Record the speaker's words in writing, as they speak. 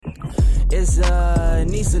It's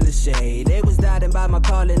Nisa Lachey. They was doubting by my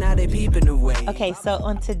calling, now they peeping away. Okay, so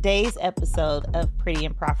on today's episode of Pretty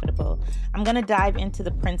and Profitable, I'm going to dive into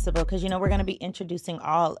the principle because, we're going to be introducing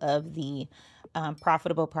all of the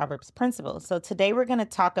profitable Proverbs principles. So today we're going to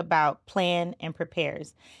talk about plan and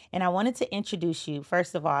prepares. And I wanted to introduce you,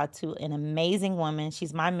 first of all, to an amazing woman.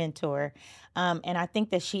 She's my mentor. And I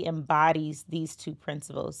think that she embodies these two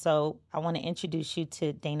principles. So I want to introduce you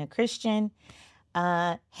to Dana Christian.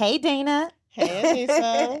 Hey, Dana. Hey,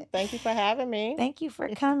 Anissa. Thank you for having me. Thank you for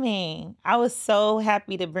coming. I was so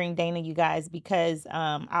happy to bring Dana, you guys, because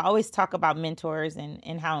I always talk about mentors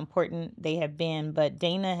and how important they have been. But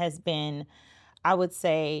Dana has been, I would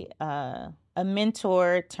say, a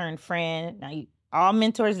mentor turned friend. Now, all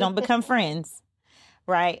mentors don't become friends,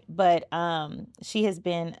 right? But she has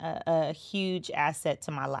been a huge asset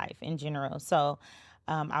to my life in general. So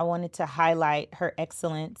I wanted to highlight her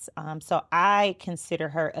excellence. So I consider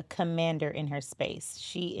her a commander in her space.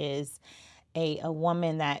 She is a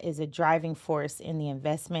woman that is a driving force in the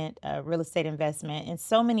investment, real estate investment, and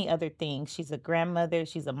so many other things. She's a grandmother,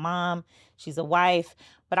 she's a mom, she's a wife.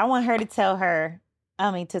 But I want her to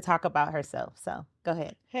to talk about herself. So go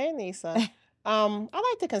ahead. Hey, Nisa. I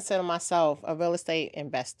like to consider myself a real estate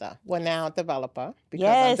investor. Well, now a developer because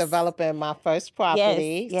Yes. I'm developing my first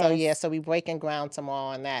property. Yes. So we're breaking ground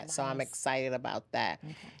tomorrow on that. Nice. So I'm excited about that.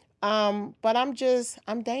 Okay. But I'm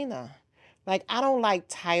Dana. Like, I don't like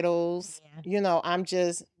titles. Yeah. I'm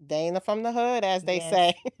just Dana from the hood, as they Yes.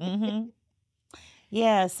 say. Mm-hmm.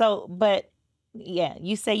 Yeah. So,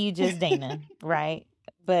 you say you just Dana, right?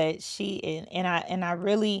 But I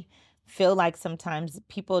really feel like sometimes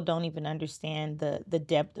people don't even understand the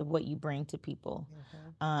depth of what you bring to people.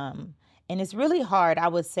 Mm-hmm. And it's really hard, I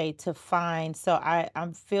would say, to find. So I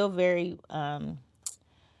feel very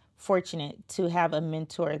fortunate to have a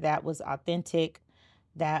mentor that was authentic,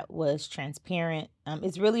 that was transparent.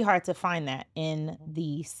 It's really hard to find that in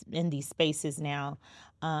these spaces now.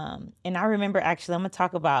 And I remember, actually, I'm gonna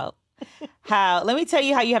talk about let me tell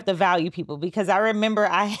you how you have to value people, because I remember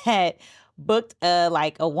I had booked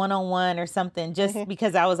like a one-on-one or something just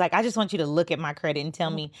because I was like, I just want you to look at my credit and tell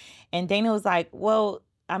me. And Dana was like, well,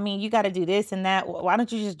 I mean, you got to do this and that. Why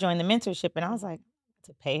don't you just join the mentorship? And I was like,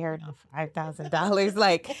 to pay her $5,000,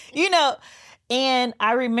 like, And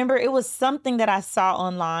I remember it was something that I saw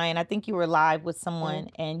online. I think you were live with someone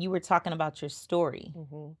and you were talking about your story.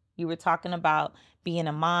 Mm-hmm. You were talking about being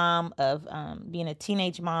a mom being a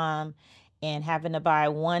teenage mom and having to buy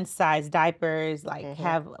one size diapers, like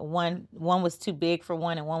have one was too big for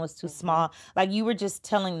one and one was too small. Like, you were just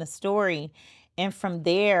telling the story. And from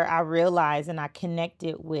there, I realized and I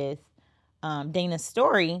connected with Dana's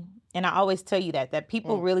story. And I always tell you that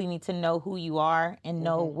people really need to know who you are and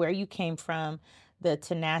know where you came from, the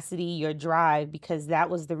tenacity, your drive, because that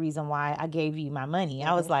was the reason why I gave you my money.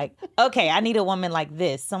 I was like, okay, I need a woman like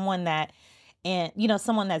this, someone that,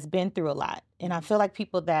 someone that's been through a lot. And I feel like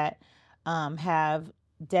people that have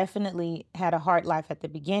definitely had a hard life at the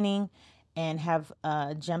beginning and have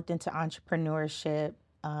jumped into entrepreneurship.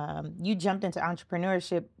 You jumped into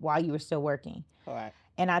entrepreneurship while you were still working. All right.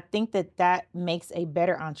 And I think that makes a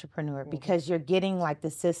better entrepreneur because you're getting like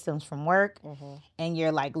the systems from work and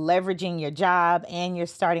you're like leveraging your job and you're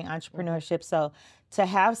starting entrepreneurship. So to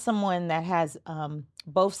have someone that has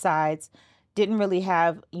both sides, didn't really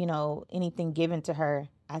have, anything given to her,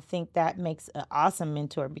 I think that makes an awesome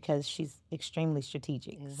mentor because she's extremely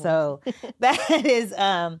strategic. So that is,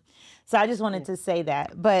 so I just wanted to say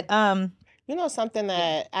that. But something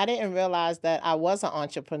that I didn't realize that I was an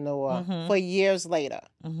entrepreneur for years later,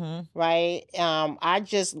 right? I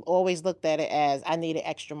just always looked at it as I needed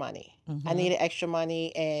extra money. I needed extra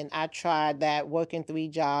money, and I tried that, working 3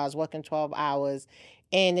 jobs, working 12 hours,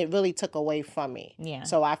 and it really took away from me. Yeah.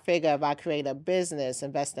 So I figure if I create a business,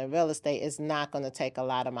 invest in real estate, it's not going to take a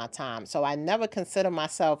lot of my time. So I never considered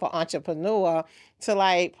myself an entrepreneur till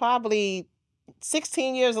like probably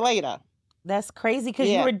 16 years later. That's crazy because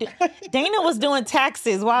Dana was doing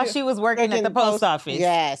taxes while she was working at the post office.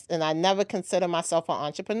 Yes, and I never considered myself an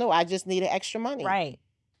entrepreneur. I just needed extra money. Right.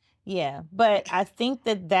 Yeah, but I think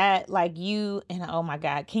that like you, and oh my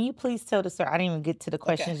God, can you please tell the story? I didn't even get to the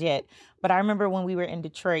questions yet, but I remember when we were in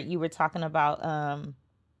Detroit, you were talking about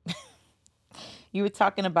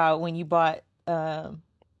when you bought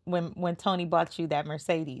when Tony bought you that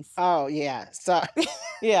Mercedes. Oh yeah,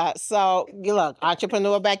 so you look,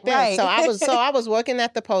 entrepreneur back then. Right. So I was working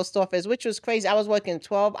at the post office, which was crazy. I was working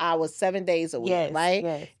 12 hours, 7 days a week, right?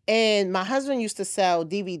 Yes. And my husband used to sell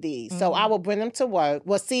DVDs, so I would bring them to work.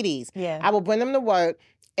 Well, CDs. Yeah. I would bring them to work,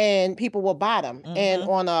 and people would buy them. And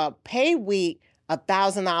on a pay week,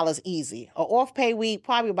 $1,000 easy. An off-pay week,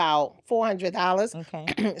 probably about $400.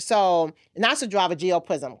 Okay. So, and I should drive a Geo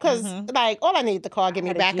Prism because, like, all I need the car, get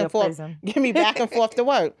me back and forth to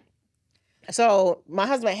work. So my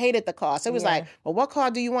husband hated the car. So he was like, well, what car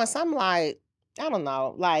do you want? So I'm like, I don't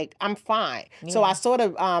know. Like, I'm fine. Yeah. So I saw the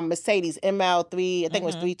Mercedes ML3, I think it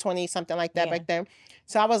was 320, something like that back then.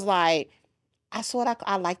 So I was like, I saw that,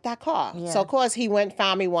 I like that car. Yeah. So of course he went,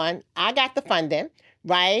 found me one. I got the funding,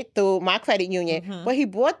 right, through my credit union. But he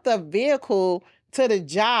brought the vehicle to the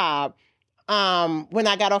job when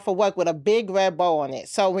I got off of work with a big red bow on it.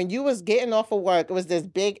 So when you was getting off of work, it was this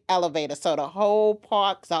big elevator. So the whole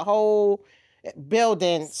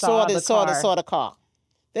building saw the car.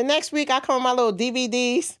 The next week, I come with my little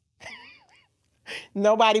DVDs.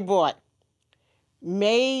 Nobody bought.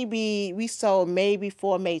 We sold maybe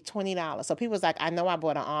 $20. So people was like, I know I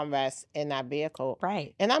bought an armrest in that vehicle.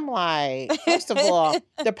 Right. And I'm like, first of all,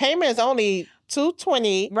 the payment is only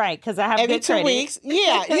 $220. Right, because I have every good 2 credit. weeks.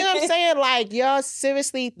 Yeah, you know what I'm saying? Like, y'all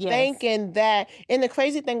seriously thinking that. And the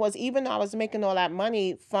crazy thing was, even though I was making all that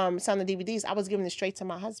money from selling DVDs, I was giving it straight to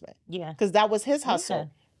my husband. Yeah. Because that was his hustle.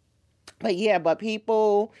 Yeah. But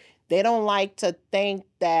people, they don't like to think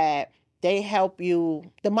that they help you.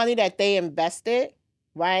 The money that they invested,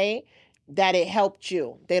 right, that it helped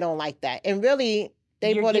you. They don't like that. And really,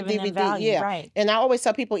 they bought a DVD. Value, right. And I always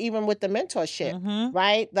tell people, even with the mentorship,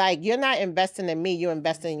 right? Like, you're not investing in me, you're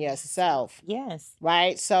investing in yourself. Yes.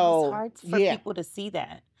 Right? So it's hard for people to see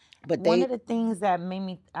that. But one of the things that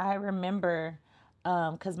made I remember,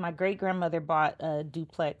 because my great-grandmother bought a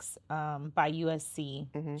duplex by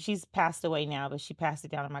USC. She's passed away now, but she passed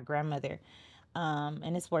it down to my grandmother.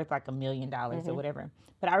 And it's worth like $1 million or whatever.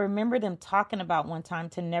 But I remember them talking about one time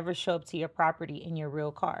to never show up to your property in your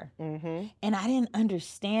real car. And I didn't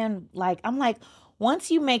understand. Like, I'm like,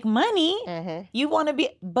 once you make money, you want to be,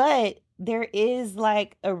 but there is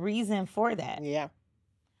like a reason for that. Yeah.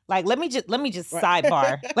 Like, let me just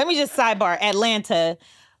sidebar. Let me just sidebar Atlanta.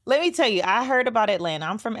 Let me tell you, I heard about Atlanta.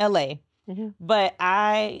 I'm from LA. But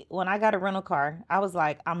when I got a rental car, I was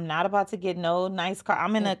like, I'm not about to get no nice car.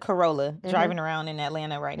 I'm in a Corolla driving around in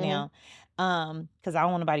Atlanta right now. Because I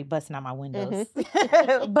don't want nobody busting out my windows.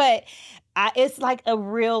 But it's like a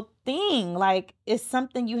real thing. Like, it's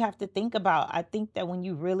something you have to think about. I think that when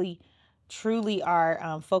you really truly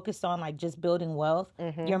are focused on like just building wealth,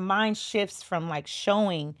 your mind shifts from like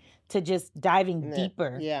showing to just diving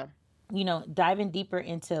deeper. Yeah. You know, diving deeper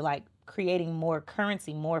into like creating more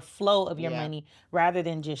currency, more flow of your money rather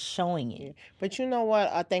than just showing it. But you know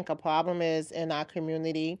what I think a problem is in our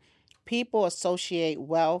community? People associate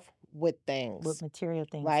wealth with things. With material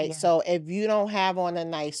things. Right? Yeah. So if you don't have on a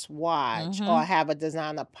nice watch or have a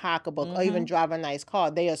designer pocketbook or even drive a nice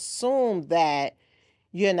car, they assume that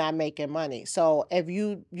you're not making money. So if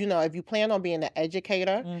you plan on being an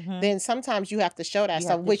educator, then sometimes you have to show that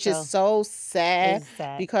stuff, which is so sad,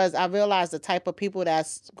 because I realize the type of people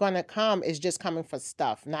that's going to come is just coming for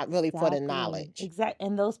stuff, not really for the knowledge. Exactly.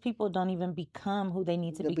 And those people don't even become who they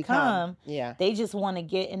need to become. Yeah. They just want to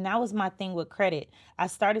get, and that was my thing with credit. I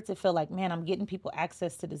started to feel like, man, I'm getting people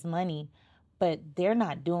access to this money, but they're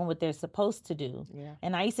not doing what they're supposed to do. Yeah.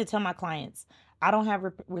 And I used to tell my clients, I don't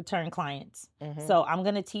have return clients. So I'm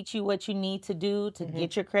going to teach you what you need to do to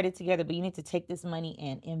get your credit together, but you need to take this money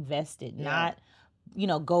and invest it, not,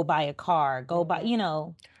 go buy a car, go buy,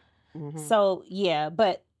 So, yeah,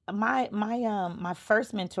 but my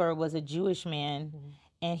first mentor was a Jewish man,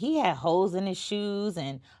 and he had holes in his shoes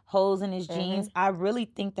and holes in his jeans. I really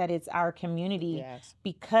think that it's our community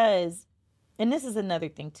because, and this is another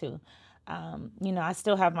thing too, I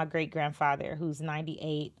still have my great-grandfather who's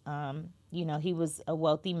 98. He was a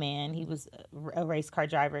wealthy man. He was a race car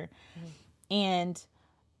driver. And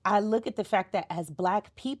I look at the fact that as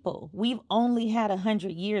Black people, we've only had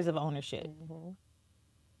 100 years of ownership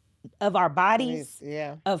of our bodies,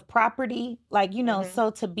 of property. Like,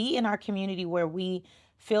 so to be in our community where we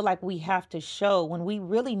feel like we have to show when we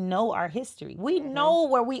really know our history, we know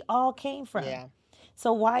where we all came from. Yeah.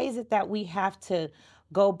 So why is it that we have to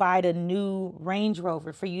go buy the new Range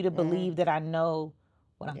Rover for you to believe that I know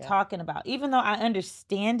what I'm talking about? Even though I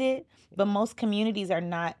understand it, but most communities are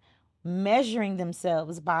not measuring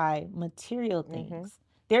themselves by material things.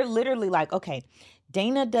 They're literally like, okay,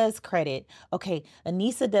 Dana does credit. Okay,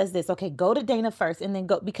 Anissa does this. Okay, go to Dana first and then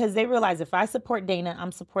go, because they realize if I support Dana,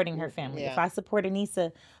 I'm supporting her family. If I support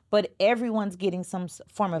Anissa, but everyone's getting some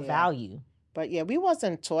form of value. But we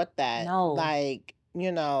wasn't taught that. No. Like,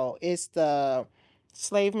 it's the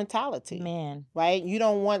slave mentality. Man. Right? You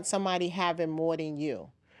don't want somebody having more than you.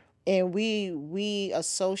 And we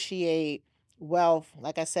associate wealth,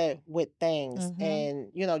 like I said, with things.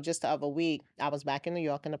 And, just the other week, I was back in New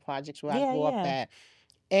York in the projects where I grew up at.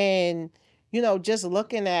 And, just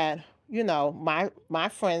looking at, my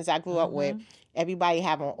friends I grew up with, everybody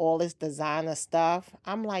having all this designer stuff.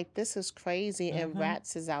 I'm like, this is crazy, and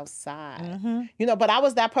rats is outside. But I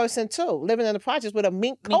was that person too, living in the projects with a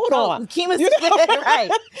mink coat on. Right.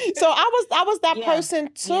 So I was that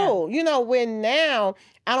person too. When now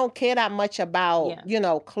I don't care that much about,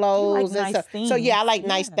 clothes and stuff. Things. So I like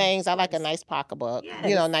nice things. I like a nice pocketbook,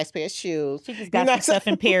 nice pair of shoes. She just got some stuff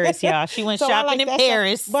in Paris, y'all. She went shopping in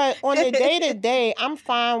Paris. But on the day-to-day, I'm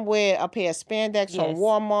fine with a pair of spandex from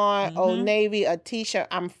Walmart, Old Navy, a t-shirt.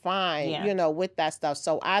 I'm fine, with that stuff.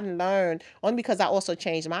 So I learned, only because I also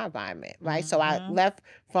changed my environment, right? So I left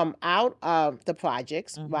from out of the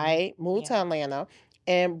projects, right? Moved to Atlanta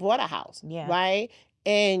and bought a house, right?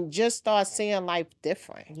 And just start seeing life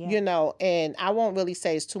different, and I won't really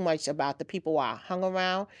say it's too much about the people I hung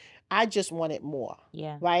around. I just wanted more,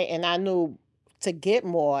 right? And I knew to get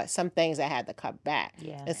more, some things I had to cut back.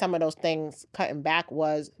 And some of those things cutting back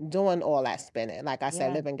was doing all that spending. Like I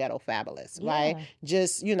said, living ghetto fabulous, right?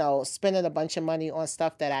 Just, spending a bunch of money on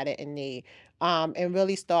stuff that I didn't need. And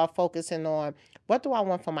really start focusing on, what do I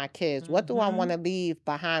want for my kids? What do I want to leave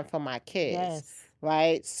behind for my kids?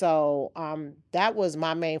 Right? So that was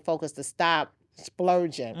my main focus, to stop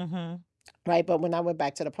splurging. Right? But when I went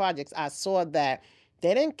back to the projects, I saw that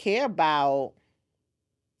they didn't care about,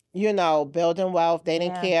 building wealth. They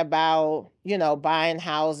didn't care about, buying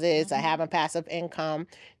houses or having passive income.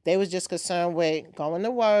 They was just concerned with going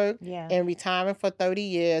to work and retiring for 30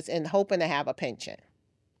 years and hoping to have a pension.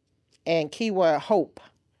 And keyword, hope,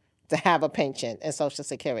 to have a pension and Social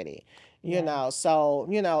Security. So,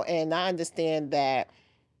 and I understand that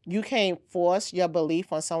you can't force your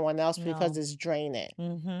belief on someone else because it's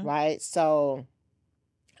draining, right? So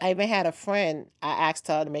I even had a friend, I asked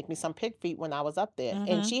her to make me some pig feet when I was up there.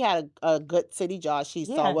 And she had a good city job. She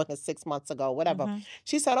started working 6 months ago, whatever.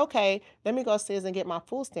 She said, okay, let me go upstairs and get my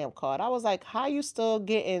food stamp card. I was like, how you still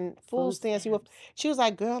getting food stamps? She was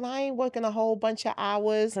like, girl, I ain't working a whole bunch of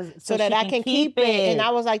hours so that I can keep it. And I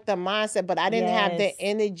was like, the mindset, but I didn't have the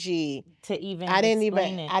energy to even I didn't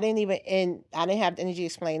have the energy to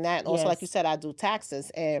explain that. And also, like you said, I do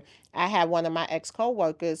taxes. And I had one of my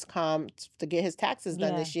ex-coworkers come to get his taxes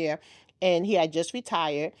done this year. And he had just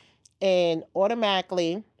retired. And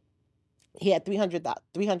automatically, he had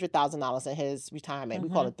 $300,000 in his retirement. We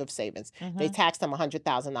call it thrift savings. They taxed him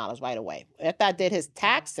 $100,000 right away. After I did his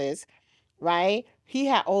taxes, right, he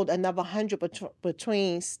had owed another $100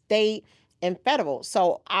 between state and federal.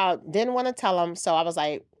 So I didn't want to tell him. So I was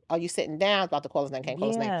like, are you sitting down? I was about to call his name, can't call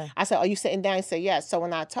his name. I said, are you sitting down? He said, yes. So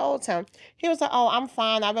when I told him, he was like, oh, I'm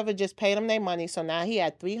fine. I've ever just paid him their money. So now he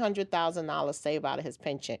had $300,000 saved out of his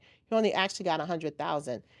pension. He only actually got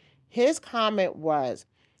 $100,000. His comment was,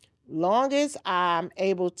 long as I'm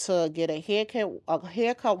able to get a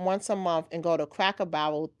haircut once a month and go to Cracker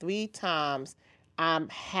Barrel 3 times, I'm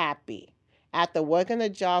happy. After working a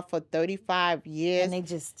job for 35 years, and they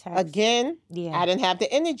just again, I didn't have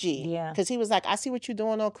the energy. Because he was like, I see what you're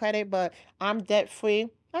doing on credit, but I'm debt-free.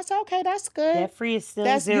 I said, okay, that's good. Debt-free is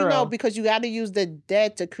still zero. Because you got to use the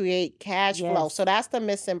debt to create cash flow. So that's the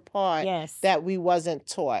missing part that we wasn't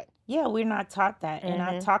taught. Yeah, we're not taught that. And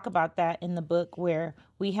I talk about that in the book, where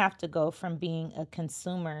we have to go from being a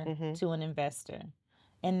consumer to an investor.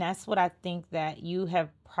 And that's what I think that you have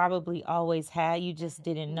probably always had. You just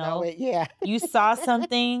didn't know. You saw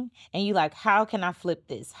something and you like, how can I flip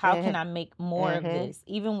this? How can I make more of this?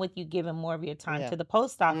 Even with you giving more of your time to the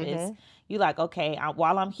post office, you like, okay,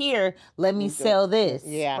 while I'm here, let me sell this.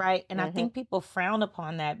 Right? And I think people frown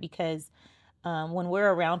upon that because when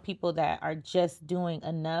we're around people that are just doing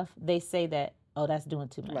enough, they say that, oh, that's doing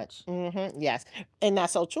too much. Yes. And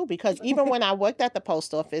that's so true, because even when I worked at the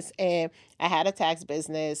post office and I had a tax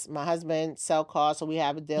business, my husband sell cars, so we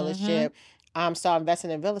have a dealership, started investing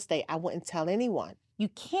in real estate, I wouldn't tell anyone. You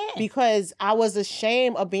can't. Because I was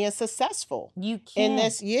ashamed of being successful. You can't. In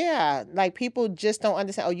this, like people just don't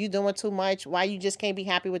understand, oh, you doing too much? Why you just can't be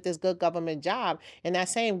happy with this good government job? And that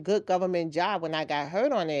same good government job, when I got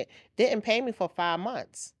hurt on it, didn't pay me for 5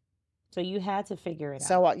 months. So you had to figure it out.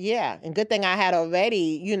 So, and good thing I had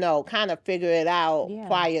already, kind of figured it out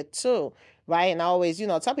prior to, right? And I always,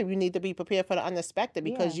 tell people you need to be prepared for the unexpected,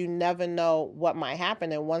 because you never know what might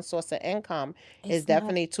happen. And one source of income is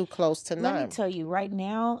definitely too close to none. Let me tell you, right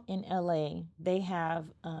now in LA, they have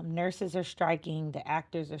nurses are striking, the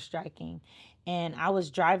actors are striking. And I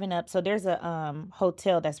was driving up. So there's a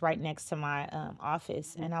hotel that's right next to my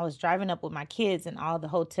office. And I was driving up with my kids, and all the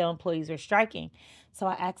hotel employees are striking. So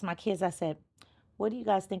I asked my kids, I said, what do you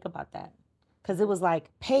guys think about that? because it was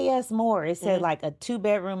like, pay us more. It said like a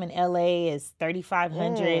 2-bedroom in LA is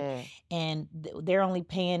 $3,500 and they're only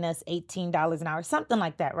paying us $18 an hour, something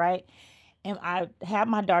like that, right? And I had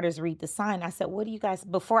my daughters read the sign. I said, what do you guys,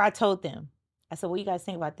 before I told them, I said, what do you guys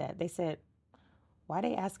think about that? They said, why are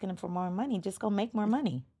they asking them for more money? Just go make more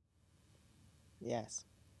money. Yes.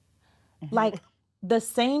 Like the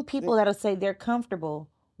same people that'll say they're comfortable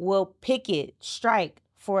will picket, strike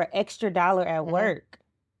for an extra dollar at work.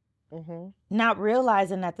 Not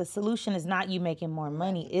realizing that the solution is not you making more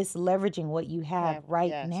money, it's leveraging what you have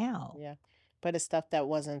now. Yeah. But it's stuff that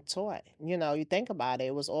wasn't taught. You know, you think about it,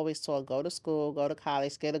 it was always taught, go to school, go to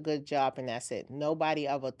college, get a good job, and that's it. Nobody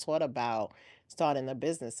ever taught about starting the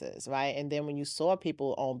businesses, right? And then when you saw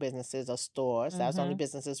people own businesses or stores, that was the only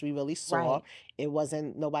businesses we really saw. Right. It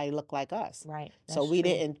wasn't, nobody looked like us. Right. So we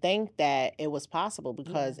didn't think that it was possible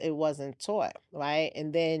because it wasn't taught, right?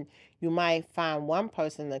 And then you might find one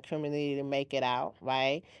person in the community to make it out,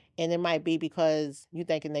 right? And it might be because you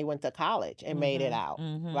thinking they went to college and made it out,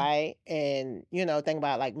 right? And, you know, think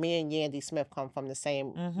about like me and Yandy Smith come from the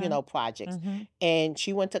same, you know, projects. And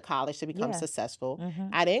she went to college to become successful.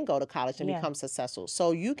 I didn't go to college to become successful.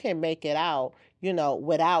 So you can make it out, you know,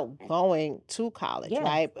 without going to college,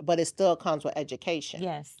 right? But it still comes with education.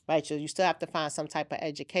 Yes. Right? So you still have to find some type of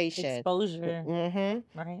education. Exposure.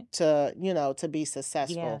 Right. To, you know, to be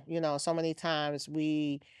successful. You know, so many times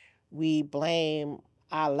we blame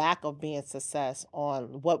our lack of being success on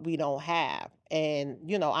what we don't have. And,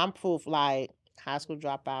 you know, I'm proof, like high school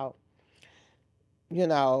dropout, you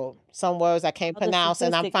know, some words I can't pronounce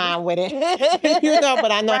and I'm fine with it. You know,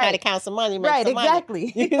 but I know how to count some money, make some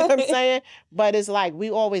money. You know what I'm saying? But it's like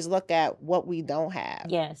we always look at what we don't have.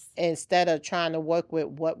 Yes. Instead of trying to work with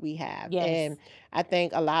what we have. Yes. And I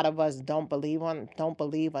think a lot of us don't believe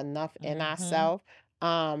enough in ourselves.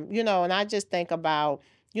 You know, and I just think about,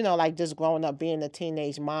 you know, like just growing up being a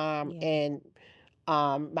teenage mom and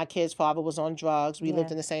my kid's father was on drugs. We lived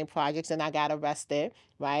in the same projects and I got arrested,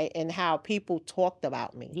 right? And how people talked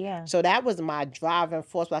about me. Yeah. So that was my driving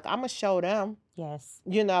force. Like, I'm going to show them. Yes.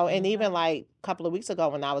 You know, and even like a couple of weeks ago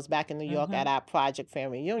when I was back in New York at our Project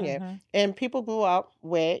Family Reunion, and people grew up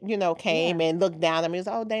with, you know, came and looked down at me and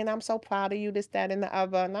was, oh, Dana, I'm so proud of you, this, that, and the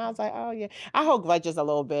other. And I was like, oh, yeah. I hold grudges a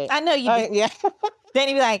little bit. I know you do. Yeah. Then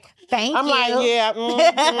he'd be like, thank I'm you.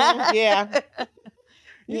 like, yeah.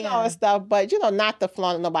 You know, and stuff. But, you know, not to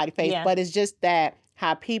flaunt in nobody's face, but it's just that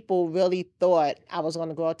how people really thought I was going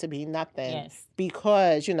to grow up to be nothing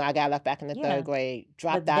because, you know, I got left back in the third grade,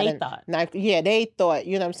 dropped out. They thought. They thought,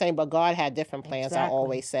 you know what I'm saying? But God had different plans, I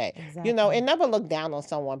always say. You know, and never look down on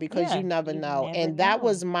someone because you never know. And that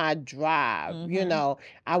was my drive. You know,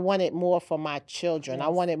 I wanted more for my children. I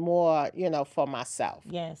wanted more, you know, for myself.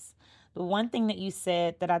 Yes. The one thing that you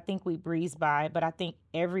said that I think we breeze by, but I think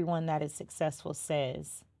everyone that is successful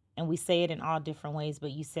says, and we say it in all different ways,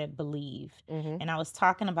 but you said believe. And I was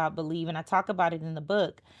talking about believe, and I talk about it in the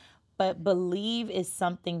book, but believe is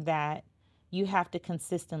something that you have to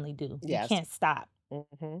consistently do. You can't stop.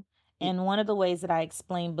 And one of the ways that I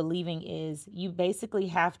explain believing is you basically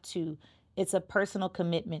have to, it's a personal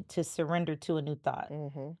commitment to surrender to a new thought.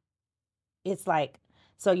 It's like,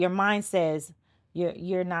 so your mind says,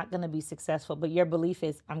 you're not going to be successful, but your belief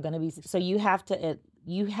is I'm going to be. So you have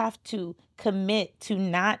to commit to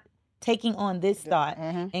not taking on this thought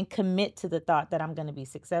and commit to the thought that I'm going to be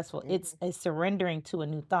successful. It's a surrendering to a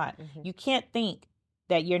new thought. You can't think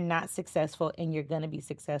that you're not successful and you're going to be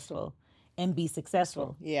successful and be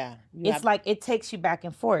successful. It's like it takes you back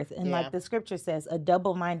and forth. And like the scripture says, a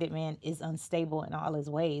double-minded man is unstable in all his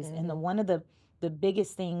ways. And one of the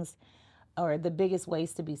biggest things or the biggest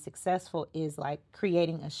ways to be successful is like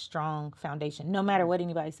creating a strong foundation, no matter what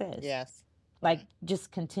anybody says. Like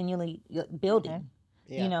just continually building,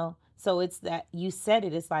 you know? So it's that you said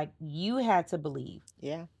it, it's like you had to believe.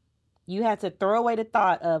 You had to throw away the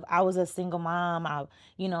thought of I was a single mom, I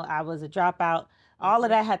was a dropout. All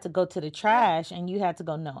of that had to go to the trash, and you had to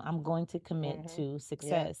go, no, I'm going to commit to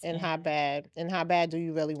success. And how bad do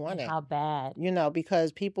you really want it? How bad? You know,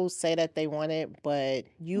 because people say that they want it, but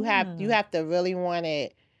you have to really want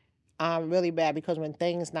it really bad, because when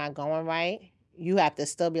things not going right, you have to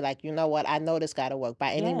still be like, you know what, I know this got to work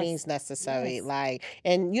by any means necessary. Like,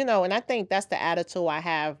 and you know, and I think that's the attitude I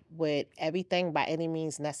have with everything, by any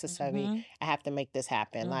means necessary. I have to make this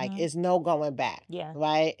happen. Like, it's no going back.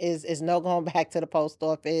 Right? Is no going back to the post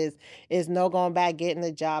office. Is no going back getting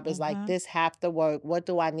a job. It's like, this have to work. What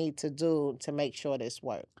do I need to do to make sure this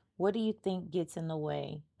works? What do you think gets in the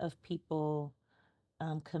way of people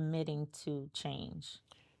committing to change?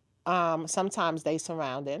 Sometimes they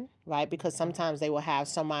surrounded, right? Because sometimes they will have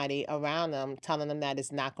somebody around them telling them that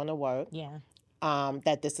it's not going to work.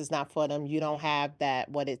 that this is not for them. You don't have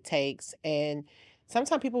what it takes. And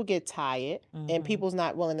sometimes people get tired and people's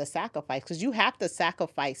not willing to sacrifice, because you have to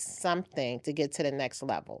sacrifice something to get to the next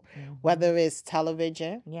level, whether it's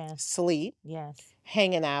television, sleep,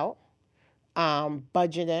 hanging out,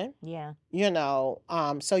 budgeting,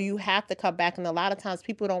 so you have to cut back. And a lot of times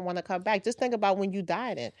people don't want to cut back. Just think about when you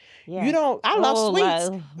dieted. You don't, I love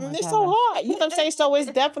sweets. It's so hard. You know what I'm saying? So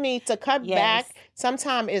it's definitely to cut back.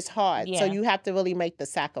 Sometimes it's hard. So you have to really make the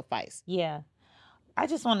sacrifice. Yeah. I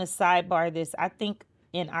just want to sidebar this. I think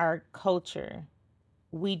in our culture,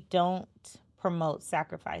 we don't promote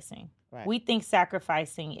sacrificing. Right. We think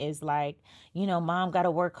sacrificing is like, mom got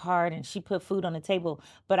to work hard and she put food on the table.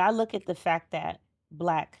 But I look at the fact that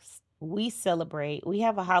Blacks, we celebrate. We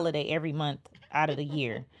have a holiday every month out of the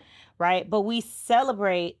year, right? But we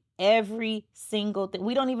celebrate every single thing.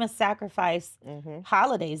 We don't even sacrifice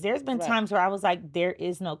holidays. There's been times where I was like, there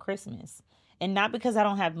is no Christmas. And not because I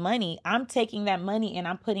don't have money. I'm taking that money and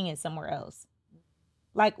I'm putting it somewhere else.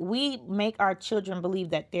 Like, we make our children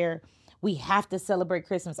believe that we have to celebrate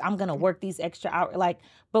Christmas. I'm going to work these extra hours.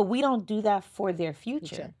 But we don't do that for their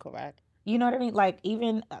future. Correct. You know what I mean? Like,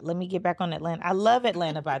 even, let me get back on Atlanta. I love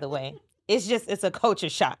Atlanta, by the way. It's a culture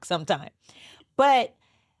shock sometimes. But,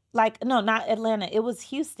 no, not Atlanta. It was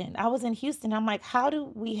Houston. I was in Houston. I'm like, how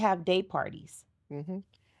do we have day parties?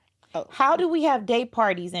 Oh. How do we have day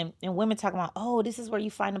parties and women talking about, oh, this is where you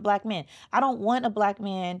find a Black man? I don't want a Black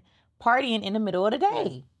man partying in the middle of the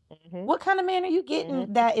day. What kind of man are you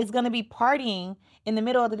getting that is going to be partying in the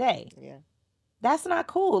middle of the day? Yeah. That's not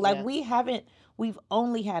cool. We've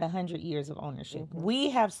only had 100 years of ownership. We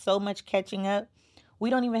have so much catching up. We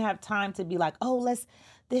don't even have time to be like, oh, let's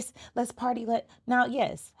party. Now,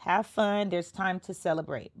 yes, have fun. There's time to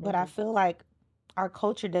celebrate. But I feel like our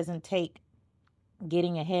culture doesn't take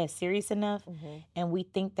getting ahead serious enough. And we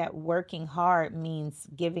think that working hard means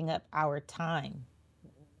giving up our time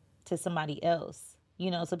to somebody else.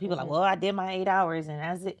 So people are like, well, I did my 8 hours and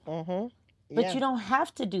that's it. But you don't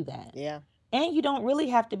have to do that. Yeah. And you don't really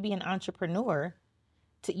have to be an entrepreneur.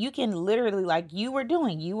 You can literally, like you were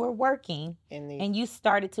doing, you were working and you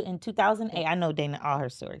started in 2008. I know Dana, all her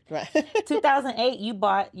stories. Right. 2008, you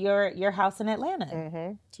bought your house in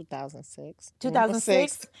Atlanta. 2006.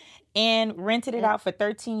 2006. And rented it out for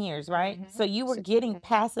 13 years, right? So you were getting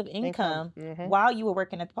passive income while you were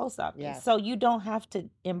working at the post office. Yes. So you don't have to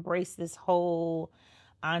embrace this whole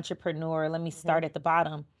entrepreneur, let me start at the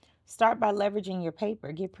bottom. Start by leveraging your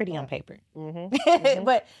paper. Get pretty on paper.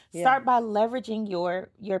 But start by leveraging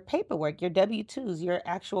your paperwork, your W-2s, your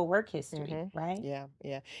actual work history, right? Yeah,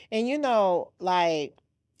 yeah. And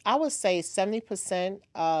I would say 70%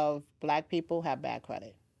 of Black people have bad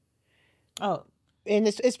credit. Oh. And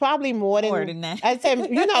it's probably more than that. I'd say,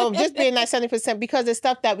 just being that 70%, because it's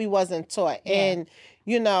stuff that we wasn't taught. Yeah. And,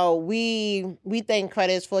 we think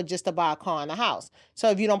credit is for just to buy a car and a house. So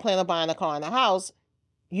if you don't plan on buying a car and a house,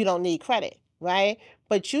 you don't need credit, right?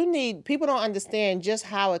 But people don't understand just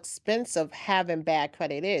how expensive having bad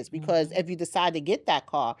credit is, because if you decide to get that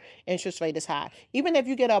car, interest rate is high. Even if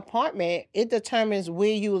you get an apartment, it determines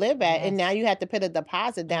where you live at, and now you have to put a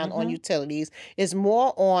deposit down on utilities. It's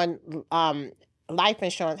more on life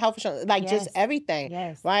insurance, health insurance, just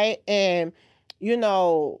everything, right? And,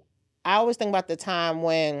 I always think about the time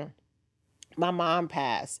when my mom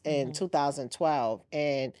passed in 2012,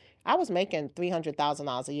 and I was making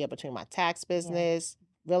 $300,000 a year between my tax business,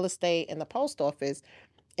 real estate, and the post office,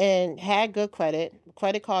 and had good credit.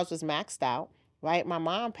 Credit cards was maxed out, right? My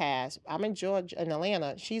mom passed. I'm in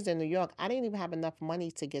Atlanta. She's in New York. I didn't even have enough money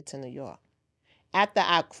to get to New York. After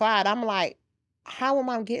I cried, I'm like, how am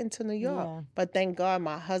I getting to New York? Yeah. But thank God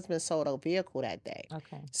my husband sold a vehicle that day.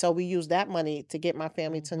 Okay. So we used that money to get my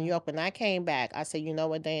family to New York. When I came back, I said, you know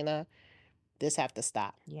what, Dana? This have to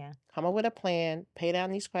stop. Yeah. Come up with a plan, pay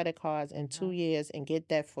down these credit cards in 2 years and get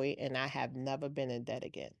debt free. And I have never been in debt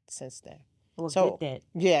again since then. Well, so, debt.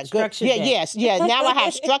 Yeah, structured debt. Yes, yeah. Now I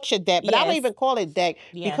have structured debt, but I don't even call it debt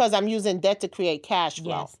because I'm using debt to create cash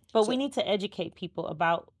flow. Yes. But we need to educate people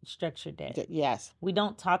about structured debt. Yes. We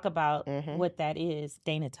don't talk about what that is.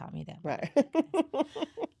 Dana taught me that. Right.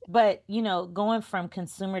 But, going from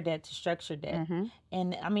consumer debt to structured debt.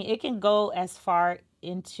 And I mean, it can go as far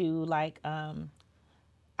into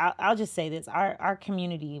I'll just say this, our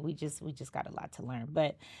community, we just got a lot to learn.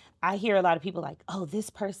 But I hear a lot of people like, oh,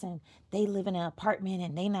 this person, they live in an apartment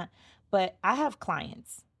and they not. But I have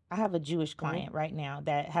clients. I have a Jewish client right now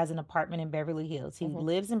that has an apartment in Beverly Hills. He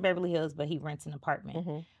lives in Beverly Hills, but he rents an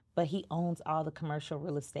apartment. But he owns all the commercial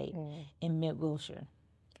real estate in Mid Wilshire.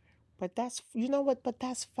 But that's, you know what? But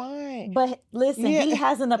that's fine. But listen, Yeah. he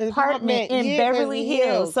has an apartment in Yeah, Beverly Hills.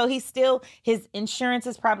 Hills. So he's still, his insurance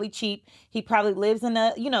is probably cheap. He probably lives in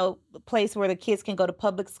a, place where the kids can go to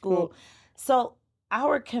public school. Cool. So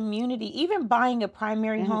our community, even buying a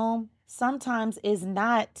primary home, sometimes is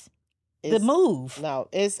not the move. No,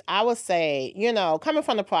 I would say, coming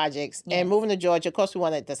from the projects and moving to Georgia, of course we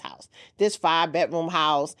wanted this house, this 5-bedroom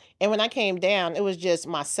house. And when I came down, it was just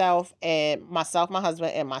myself, my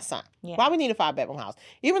husband, and my son. Yeah. Why we need a 5-bedroom house?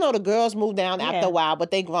 Even though the girls moved down after a while,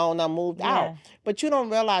 but they grown up, moved out. But you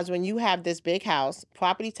don't realize when you have this big house,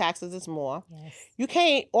 property taxes is more. Yes. You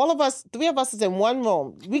can't, all of us, 3 of us is in one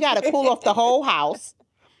room. We got to cool off the whole house.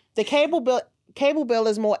 The cable bill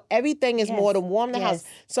is more, everything is more to warm the house.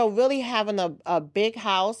 So really having a big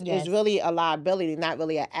house is really a liability, not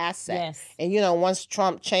really an asset. Yes. And once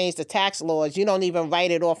Trump changed the tax laws, you don't even write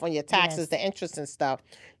it off on your taxes, the interest and stuff.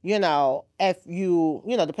 If you,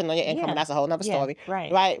 depending on your income, and that's a whole nother story.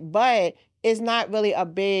 Right. Right. But it's not really a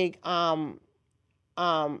big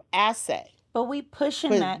asset. But we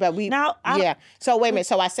pushing that. But we now. So wait a minute.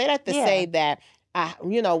 So I say that to say that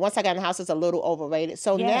once I got in the house, it's a little overrated.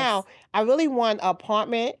 So now I really want an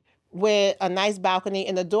apartment with a nice balcony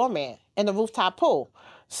and a doorman and a rooftop pool.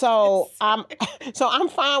 So I'm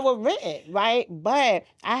fine with renting, right? But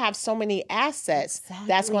I have so many assets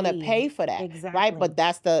that's going to pay for that, right? But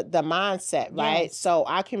that's the mindset, right? Yes. So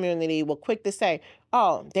our community will quick to say,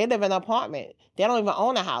 oh, they live in an apartment. They don't even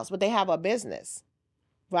own a house, but they have a business.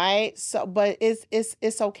 Right. So, but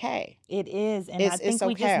it's okay. It is. And I think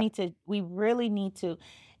we really need to.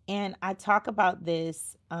 And I talk about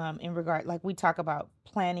this in regard, like we talk about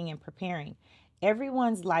planning and preparing.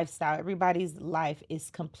 Everyone's lifestyle, everybody's life is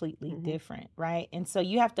completely different. Right. And so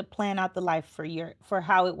you have to plan out the life for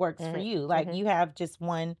how it works for you. Like you have just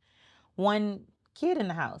one kid in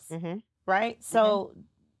the house. Right. So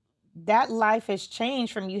that life has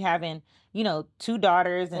changed from you having, 2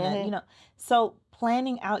 daughters and, so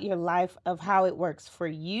planning out your life of how it works for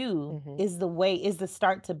you is the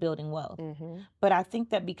start to building wealth. But I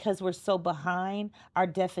think that because we're so behind our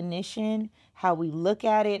definition, how we look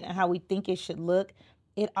at it and how we think it should look,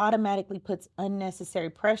 it automatically puts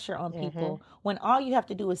unnecessary pressure on people when all you have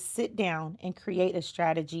to do is sit down and create a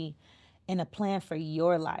strategy and a plan for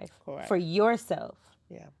your life, for yourself.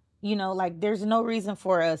 Yeah. Like there's no reason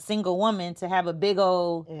for a single woman to have a big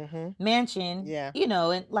old mansion,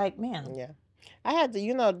 and like, man. Yeah. I had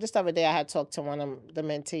to, just the other day I had talked to one of the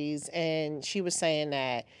mentees and she was saying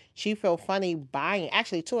that she felt funny buying,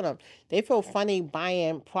 actually 2 of them, they feel funny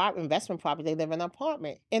buying investment property. They live in an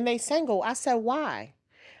apartment and they single. I said, why?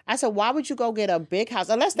 I said, why would you go get a big house?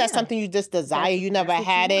 Unless that's something you just desire. You never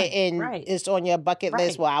had it and it's on your bucket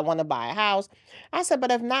list. Well, I want to buy a house. I said, but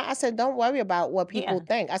if not, I said, don't worry about what people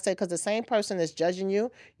think. I said, because the same person that's judging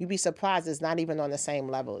you, you'd be surprised it's not even on the same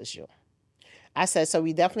level as you. I said, so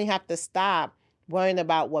we definitely have to stop worrying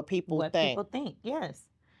about what people think. Yes.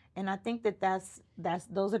 And I think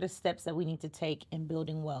those are the steps that we need to take in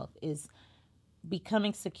building wealth, is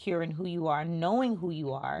becoming secure in who you are, knowing who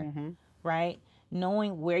you are, right?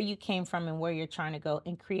 Knowing where you came from and where you're trying to go,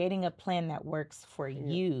 and creating a plan that works for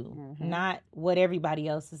you, not what everybody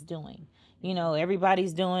else is doing.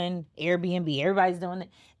 Everybody's doing Airbnb, everybody's doing it.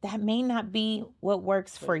 That may not be what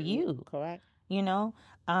works for you. Correct.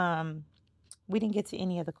 We didn't get to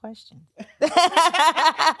any other questions.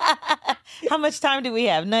 How much time do we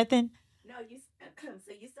have? Nothing? No, so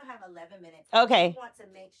you still have 11 minutes. Okay. I just want to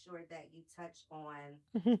make sure that you touch on,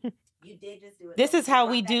 you did just do it. This is how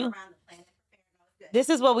we do. This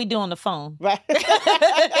is what we do on the phone. Right.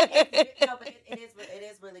 No, but it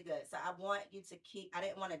is really good. So I want you to I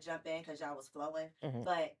didn't want to jump in because y'all was flowing,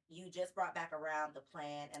 but you just brought back around the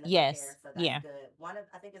plan and the prepare, so that's good.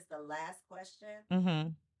 I think it's the last question.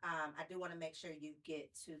 I do want to make sure you get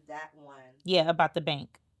to that one. Yeah, about the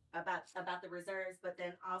bank. About the reserves, but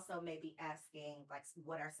then also maybe asking, like,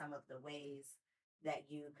 what are some of the ways that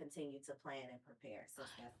you continue to plan and prepare?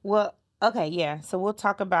 Well, okay, yeah. So we'll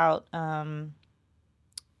talk about,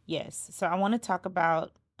 yes. So I want to talk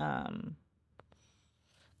about,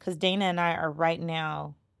 because Dana and I are right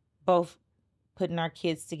now both putting our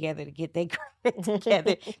kids together to get their credit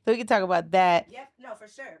together. So we can talk about that. Yep, no, for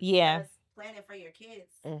sure. Yeah. Because planning for your kids,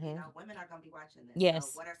 women are going to be watching this.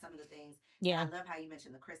 Yes. So what are some of the things? Yeah. I love how you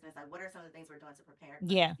mentioned the Christmas. Like, what are some of the things we're doing to prepare for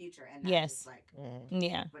the future and not just like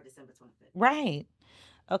for December 25th? Right.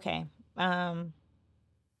 Okay. So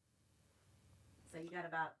you got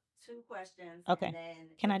about 2 questions. Okay. And then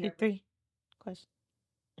can I do 3 questions?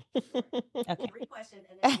 Okay. 3 questions,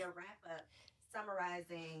 and then your wrap up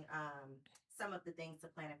summarizing some of the things to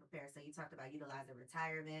plan and prepare. So you talked about utilizing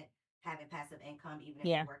retirement, having passive income even if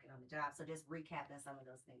you're working on the job. So just recapping some of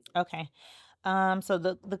those things. Okay. So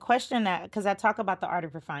the question that, because I talk about the art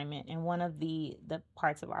of refinement, and one of the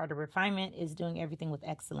parts of art of refinement is doing everything with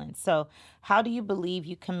excellence. So how do you believe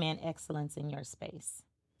you command excellence in your space?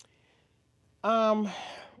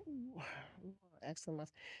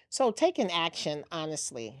 Excellence. So taking action,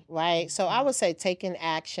 honestly, right? So I would say taking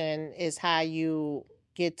action is how you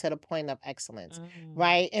get to the point of excellence,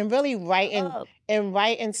 right? And really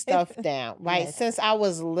writing stuff down, right? Yes. Since I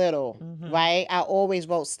was little, right? I always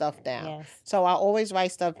wrote stuff down. Yes. So I always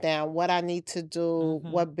write stuff down, what I need to do,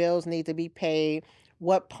 what bills need to be paid,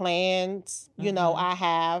 what plans, I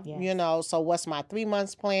have, so what's my 3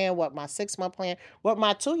 months plan, what my 6 month plan, what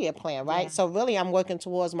my 2 year plan, right? Yeah. So really I'm working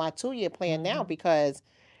towards my 2 year plan now because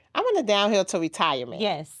I'm on the downhill to retirement.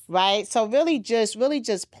 Yes. Right? So really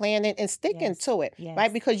just planning and sticking to it,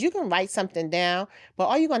 right? Because you can write something down, but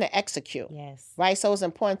are you going to execute? Yes. Right? So it's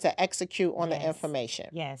important to execute on the information.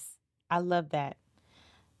 Yes. I love that.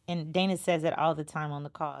 And Dana says it all the time on the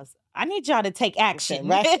calls. I need y'all to take action.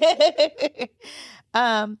 Right?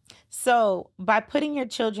 So by putting your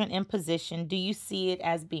children in position, do you see it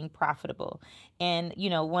as being profitable? And,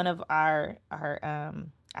 one of our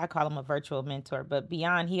I call him a virtual mentor, but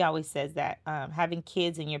Beyond, he always says that having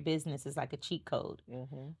kids in your business is like a cheat code,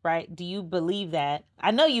 right? Do you believe that?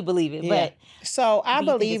 I know you believe it, but so I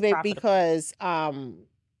believe it because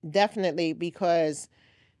definitely because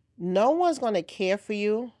no one's going to care for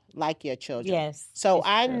you like your children. Yes. So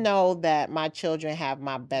I know that my children have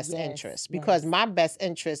my best interest because my best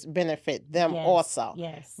interest benefit them also.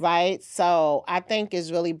 Yes. Right? So I think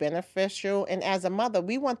it's really beneficial. And as a mother,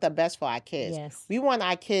 we want the best for our kids. Yes. We want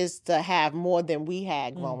our kids to have more than we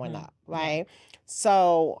had growing up. Right?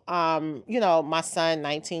 So, my son,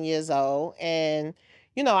 19 years old, and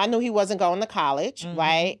I knew he wasn't going to college,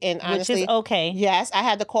 right? And honestly, which is okay. Yes, I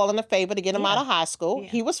had to call in a favor to get him out of high school.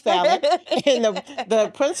 He was failing, and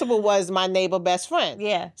the principal was my neighbor best friend.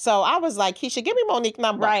 Yeah. So I was like, Keisha, give me Monique's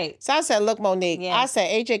number. Right. So I said, look, Monique, I said,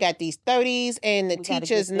 AJ got these 30s, and the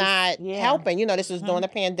teacher's not helping. This was during the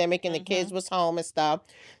pandemic, and the kids was home and stuff.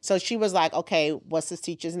 So she was like, okay, what's his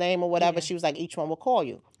teacher's name or whatever? She was like, each one will call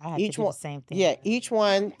you. I had to do the same thing. Yeah, each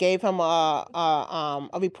one gave him a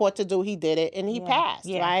report to do. He did it, and he passed,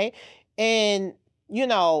 right? And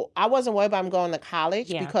I wasn't worried about him going to college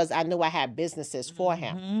because I knew I had businesses for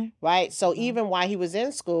him, right? So even while he was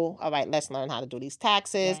in school, all right, let's learn how to do these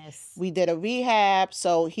taxes. Yes. We did a rehab,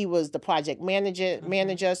 so he was the project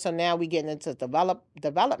manager. So now we getting into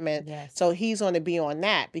development. Yes. So he's going to be on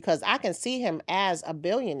that because I can see him as a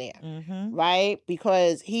billionaire, right?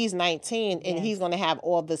 Because he's 19 and he's going to have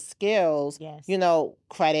all the skills,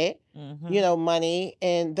 credit, money,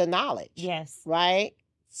 and the knowledge. Yes. Right?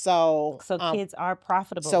 So kids are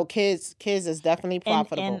profitable. So kids is definitely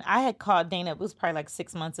profitable. And I had called Dana, it was probably like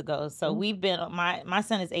 6 months ago. So we've been, my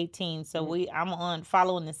son is 18. So I'm on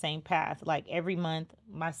following the same path. Like every month,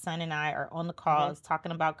 my son and I are on the calls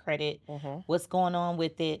talking about credit, what's going on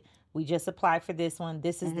with it. We just applied for this one.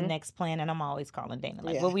 This is the next plan. And I'm always calling Dana,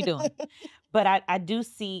 like, what we doing? But I do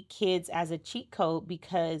see kids as a cheat code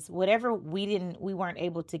because whatever we weren't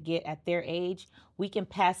able to get at their age, we can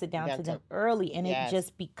pass it down to them early, and it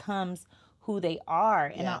just becomes who they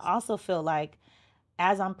are. And I also feel like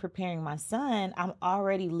as I'm preparing my son, I'm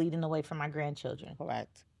already leading the way for my grandchildren.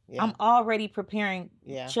 Correct. Yeah. I'm already preparing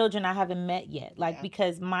children I haven't met yet,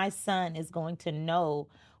 because my son is going to know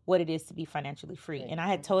what it is to be financially free. And I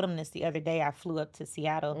had told him this the other day. I flew up to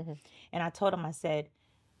Seattle, and I told him, I said,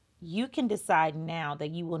 you can decide now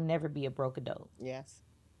that you will never be a broke adult. Yes.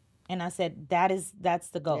 And I said, that's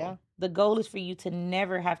the goal. Yeah. The goal is for you to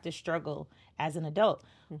never have to struggle as an adult.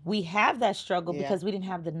 We have that struggle because we didn't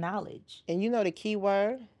have the knowledge. And the key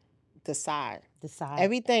word? Decide. Decide.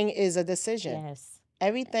 Everything is a decision. Yes.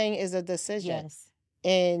 Everything is a decision. Yes.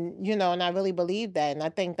 And, and I really believe that. And I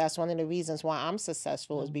think that's one of the reasons why I'm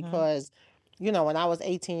successful is because, when I was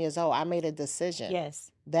 18 years old, I made a decision.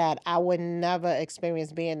 Yes. That I would never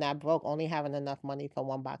experience being that broke, only having enough money for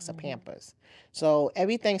one box of Pampers. So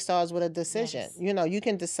everything starts with a decision. Yes. You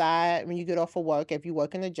can decide when you get off of work, if you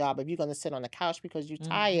work in a job, if you're going to sit on the couch because you're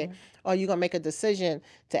tired, or you're going to make a decision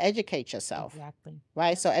to educate yourself. Exactly.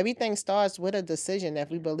 Right? So everything starts with a decision,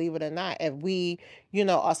 if we believe it or not. If we,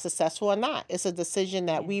 are successful or not. It's a decision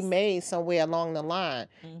that we made somewhere along the line.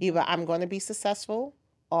 Either I'm going to be successful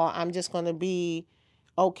or I'm just going to be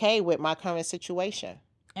okay with my current situation.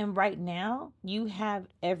 And right now, you have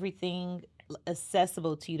everything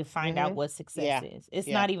accessible to you to find out what success is. It's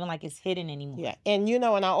not even like it's hidden anymore. Yeah. And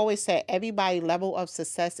and I always say everybody's level of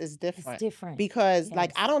success is different. It's different. Because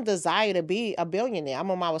like I don't desire to be a billionaire. I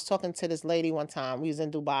remember I was talking to this lady one time. We was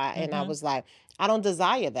in Dubai and I was like, I don't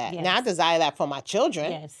desire that. Now I desire that for my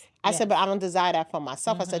children. I said, but I don't desire that for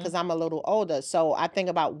myself. I said, because I'm a little older. So I think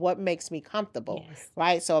about what makes me comfortable,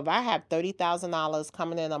 right? So if I have $30,000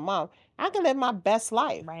 coming in a month, I can live my best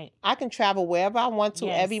life. Right. I can travel wherever I want to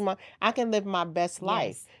every month. I can live my best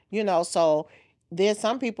life, so there's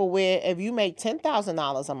some people where if you make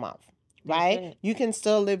 $10,000 a month, right, you can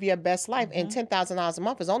still live your best life. And $10,000 a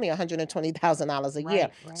month is only $120,000 a year.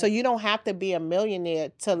 Right. So you don't have to be a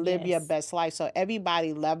millionaire to live your best life. So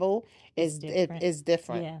everybody level is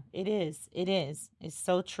different. Yeah, it is. It is. It's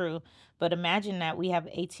so true. But imagine that we have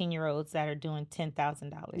 18-year-olds that are doing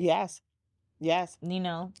 $10,000. Yes. Yes.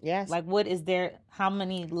 Yes. Like what is there, how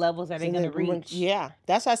many levels are they going to reach? Yeah.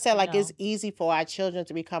 That's why I said it's easy for our children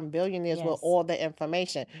to become billionaires with all the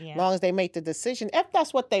information. As long as they make the decision, if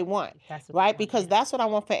that's what they want. Right? Because that's what I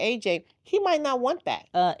want for AJ. He might not want that.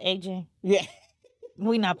 AJ? Yeah.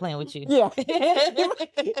 We not playing with you. Yeah.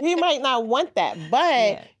 He might not want that.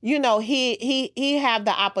 But, he have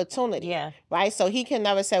the opportunity. Yeah. Right? So he can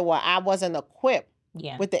never say, well, I wasn't equipped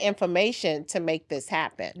with the information to make this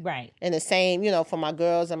happen. Right. And the same, for my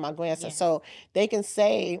girls and my grandsons. So they can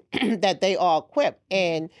say that they are equipped.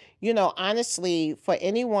 And, honestly, for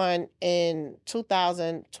anyone in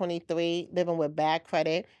 2023 living with bad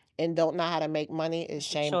credit and don't know how to make money is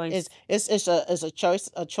shame. It's a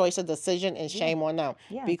choice, a decision, and shame on them.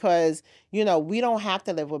 Yeah. Because, we don't have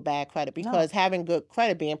to live with bad credit because having good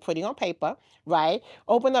credit, being pretty on paper, right,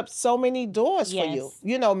 open up so many doors for you,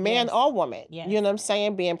 man or woman. Yes. You know what I'm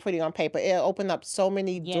saying? Being pretty on paper, it open up so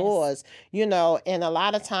many doors, and a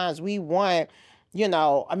lot of times we want,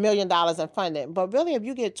 $1 million in funding. But really, if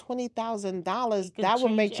you get $20,000, that will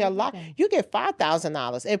make your life. You get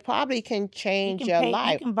 $5,000. It probably can change your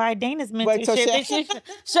life. You can buy Dana's mentorship.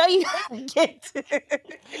 Show you how to get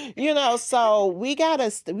so we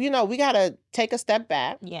gotta take a step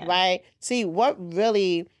back, right? See what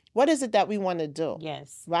is it that we want to do?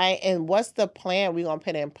 Yes. Right? And what's the plan we're going to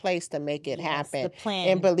put in place to make it happen? The plan.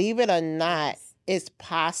 And believe it or not, it's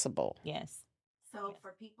possible. Yes. So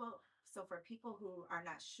for people who are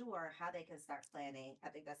not sure how they can start planning, I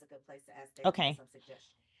think that's a good place to ask them some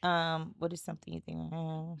suggestions. What is something you think?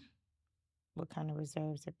 What kind of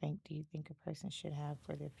reserves or bank do you think a person should have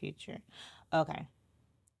for their future? Okay.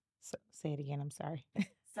 So say it again. I'm sorry.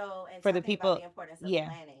 So, and for the people, about the importance of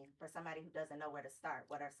planning for somebody who doesn't know where to start.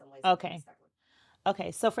 What are some ways to start with?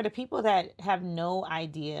 Okay, so for the people that have no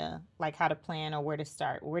idea like how to plan or where to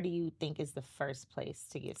start, where do you think is the first place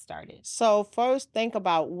to get started? So first think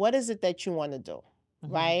about what is it that you want to do,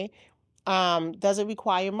 right? Does it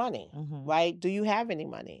require money, right? Do you have any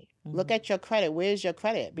money? Look at your credit. Where's your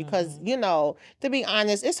credit? Because, to be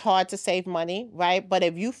honest, it's hard to save money, right? But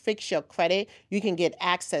if you fix your credit, you can get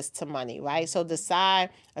access to money, right? So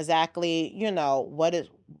decide exactly, what is,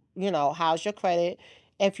 how's your credit?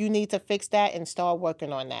 If you need to fix that and start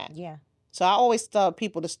working on that. Yeah. So I always tell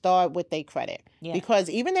people to start with their credit. Yeah.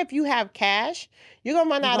 Because even if you have cash, you're going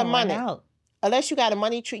to run out of money. Unless you got a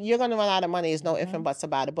money tree, you're going to run out of money. There's no ifs and buts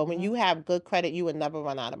about it. But when you have good credit, you would never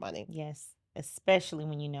run out of money. Yes. Especially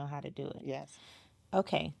when you know how to do it. Yes.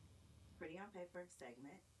 Okay. Pretty on paper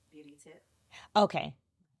segment, beauty tip. Okay.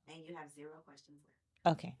 And you have 0 questions left.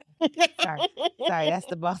 Okay. Sorry, that's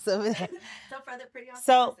the boss of it. So for the pretty on paper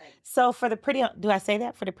segment. So for the pretty on, do I say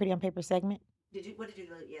that for the pretty on paper segment? What did you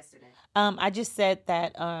do yesterday? I just said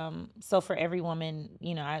that so for every woman,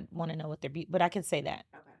 I want to know what their beauty, but I can say that.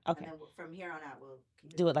 Okay. And then from here on out we'll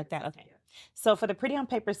do it like that. Okay. Yeah. So for the pretty on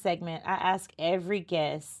paper segment, I ask every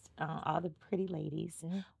guest, all the pretty ladies,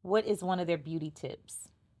 what is one of their beauty tips?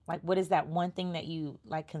 Like, what is that one thing that you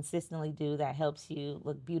like consistently do that helps you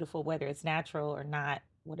look beautiful, whether it's natural or not?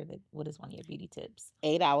 What is one of your beauty tips?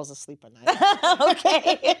 8 hours of sleep a night.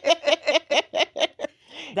 Okay.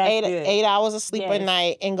 That's good. 8 hours of sleep a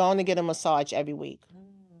night and going to get a massage every week.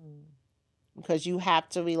 Because you have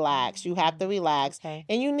to relax. You have to relax. Okay.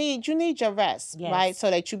 And you need your rest, right?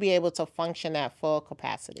 So that you be able to function at full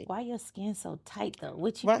capacity. Why your skin so tight though?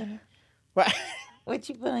 What you put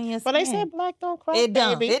on your skin? But they said black don't crack, It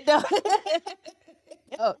don't. baby. It don't.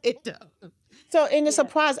 Oh, it don't. So in the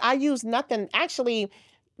surprise, I used nothing. Actually,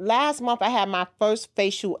 last month I had my first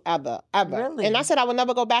facial ever. Really? And I said I would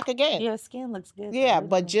never go back again. Your skin looks good. Yeah,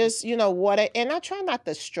 but just, water. And I try not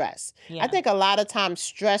to stress. Yeah. I think a lot of times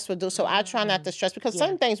stress would do. So I try not to stress because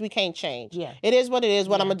certain things we can't change. Yeah. It is what it is.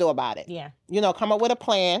 What I'm going to do about it. Yeah. Come up with a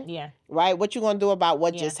plan. Yeah. Right? What you going to do about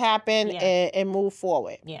what just happened and move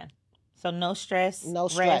forward. Yeah. So no stress, no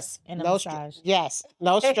stress, rest, and a massage. Yes,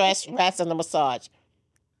 no stress, rest, and a massage.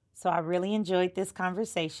 So I really enjoyed this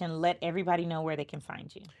conversation. Let everybody know where they can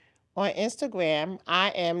find you. On Instagram, I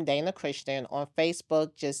am Dana Christian. On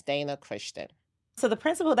Facebook, just Dana Christian. So the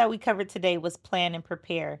principle that we covered today was plan and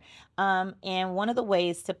prepare. And one of the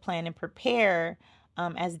ways to plan and prepare,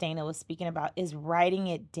 as Dana was speaking about, is writing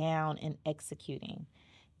it down and executing.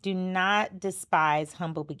 Do not despise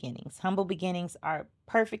humble beginnings. Humble beginnings are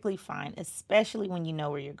perfectly fine, especially when you know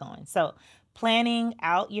where you're going. So planning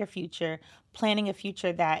out your future, planning a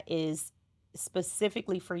future that is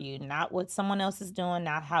specifically for you, not what someone else is doing,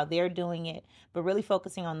 not how they're doing it, but really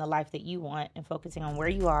focusing on the life that you want and focusing on where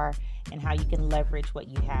you are and how you can leverage what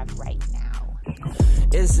you have right now.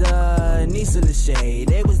 It's Nisa Lachey.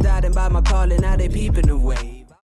 They was doubting by my calling, now they peeping away.